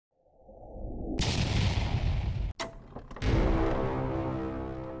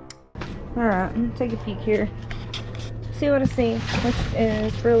Alright, I'm gonna take a peek here. See what I see, which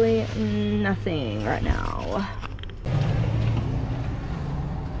is really nothing right now.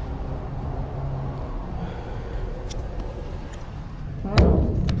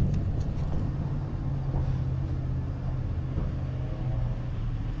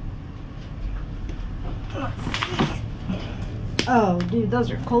 Oh, dude,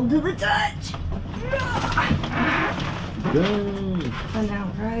 those are cold to the touch. Dang. I know,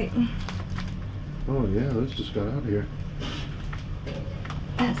 right? Oh yeah, those just got out of here.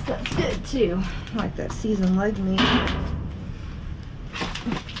 That's good too. I like that seasoned leg meat.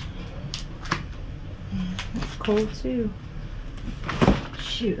 That's cold too.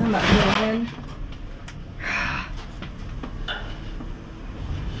 Shoot, I'm about to go in.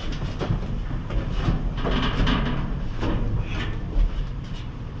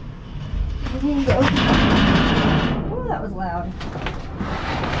 Go. Oh, that was loud.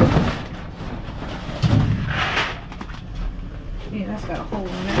 Yeah, that's got a hole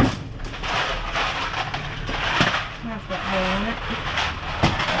in it. That's got a hole in it.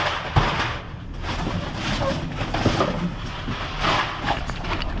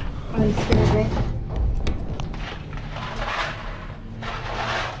 Oh, you scared me.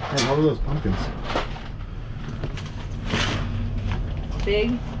 Hey, what are those pumpkins? Big.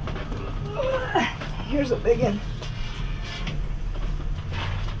 Here's a big one.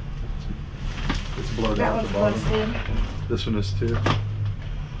 It's blurred That out one's at the bottom. busted. This one is too.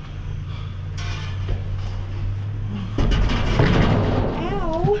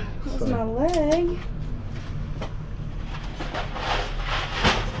 Ow! That was my leg.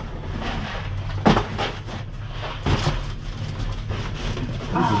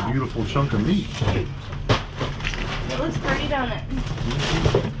 This is a beautiful chunk of meat. It looks pretty, don't it?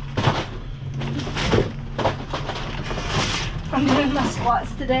 I'm doing my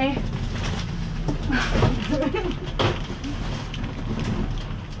squats today.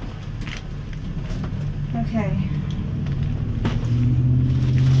 Okay.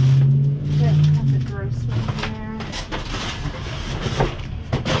 That's a gross one there.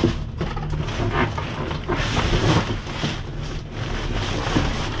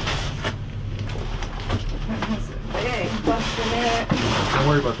 That has a big bust in it. Don't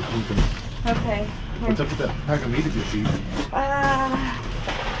worry about the pumpkins. Okay. What's up with that pack of meat at your feet?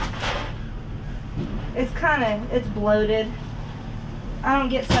 It's bloated. I don't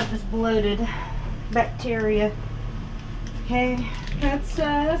get stuff that's bloated. Bacteria. Okay, that's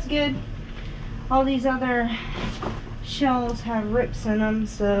good. All these other shells have rips in them,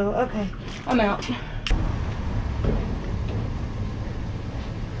 so okay, I'm out.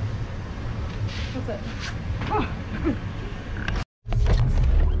 What's it? Oh.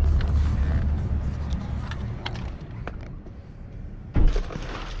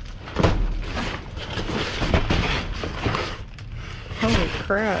 Holy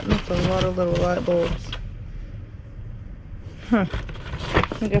crap, that's a lot of little light bulbs. Huh.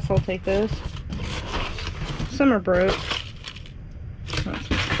 I guess I'll take those. Some are broke.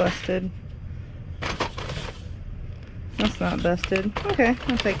 That's busted. That's not busted. Okay,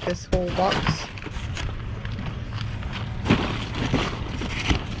 I'll take this whole box.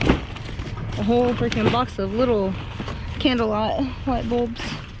 A whole freaking box of little candlelight light bulbs.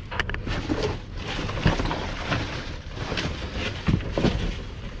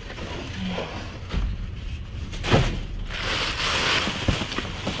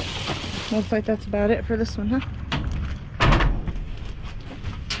 Looks like that's about it for this one, huh?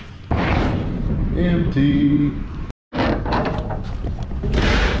 Empty.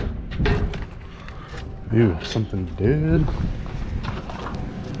 Ew, something dead.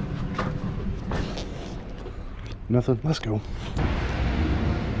 Nothing. Let's go.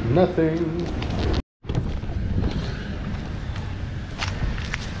 Nothing.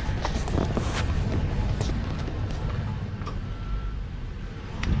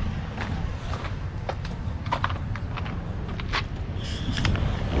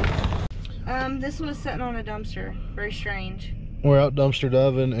 This one is sitting on a dumpster. Very strange. We're out dumpster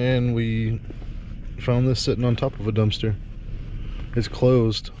diving and we found this sitting on top of a dumpster. It's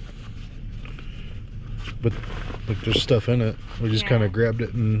closed, but like there's stuff in it. We just kind of grabbed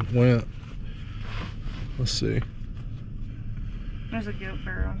it and went. Let's see. There's a goat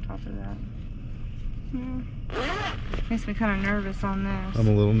burr on top of that. Makes me kind of nervous on this. I'm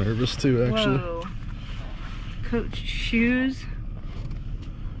a little nervous too, actually. Whoa. Coach shoes.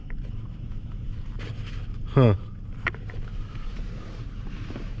 Huh.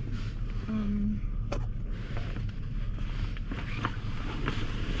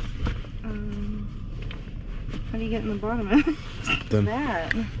 How do you get in the bottom of it? Then, What's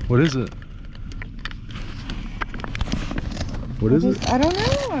that? what is it? What is it? I don't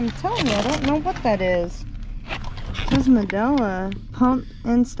know. I'm telling you, I don't know what that is. It says Medela Pump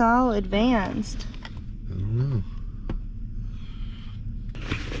Install Advanced. I don't know.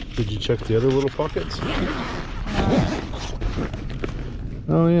 Did you check the other little pockets?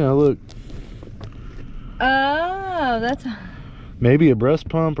 Oh yeah, look. Oh, that's... Maybe a breast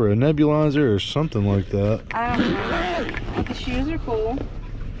pump or a nebulizer or something like that. I don't know. But the shoes are cool.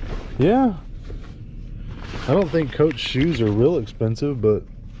 Yeah. I don't think Coach shoes are real expensive, but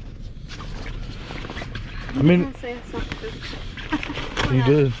I mean, you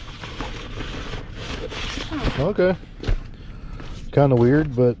did. Okay. Kind of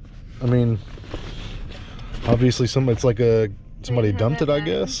weird, but I mean, obviously it's like somebody dumped it, I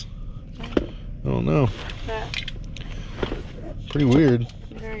guess. I don't know. Pretty weird.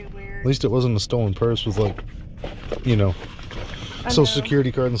 Very weird. At least it wasn't a stolen purse with, like, you know, social security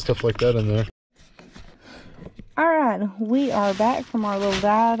card and stuff like that in there. Alright, we are back from our little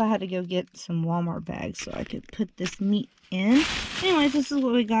dive. I had to go get some Walmart bags so I could put this meat in. Anyways, this is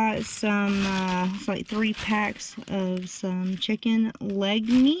what we got. Some, it's like 3 packs of some chicken leg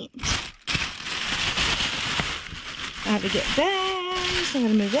meat. I had to get bags. I'm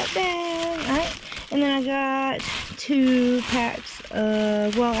going to move that bag. Alright. And then I got 2 packs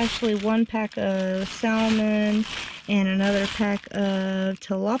of, well, actually 1 pack of salmon and another pack of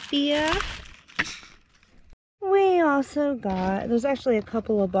tilapia. We also got, there's actually a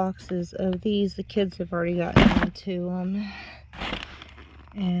couple of boxes of these. The kids have already gotten into them.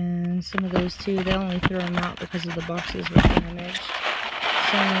 And some of those too, they only threw them out because of the boxes were damaged.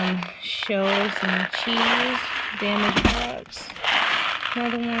 Some shells and cheese, damaged box.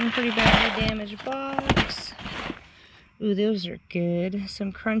 Another one, pretty badly damaged box. Ooh, those are good.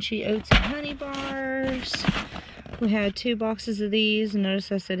 Some crunchy oats and honey bars. We had 2 boxes of these.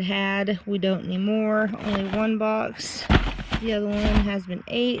 Notice I said had. We don't anymore. Only 1 box. The other one has been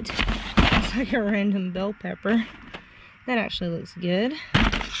ate. It's like a random bell pepper. That actually looks good.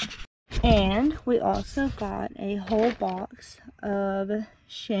 And we also got a whole box of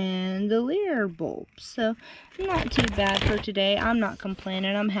chandelier bulbs. So not too bad for today. I'm not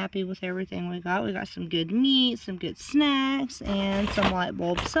complaining. I'm happy with everything we got. We got some good meat, some good snacks, and some light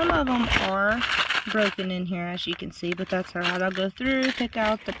bulbs. Some of them are broken in here, as you can see, but that's alright. I'll go through, pick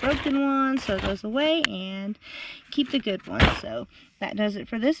out the broken ones so it goes away, and keep the good ones. So that does it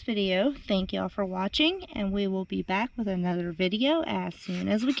for this video. Thank y'all for watching, and we will be back with another video as soon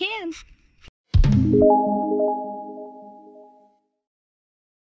as we can.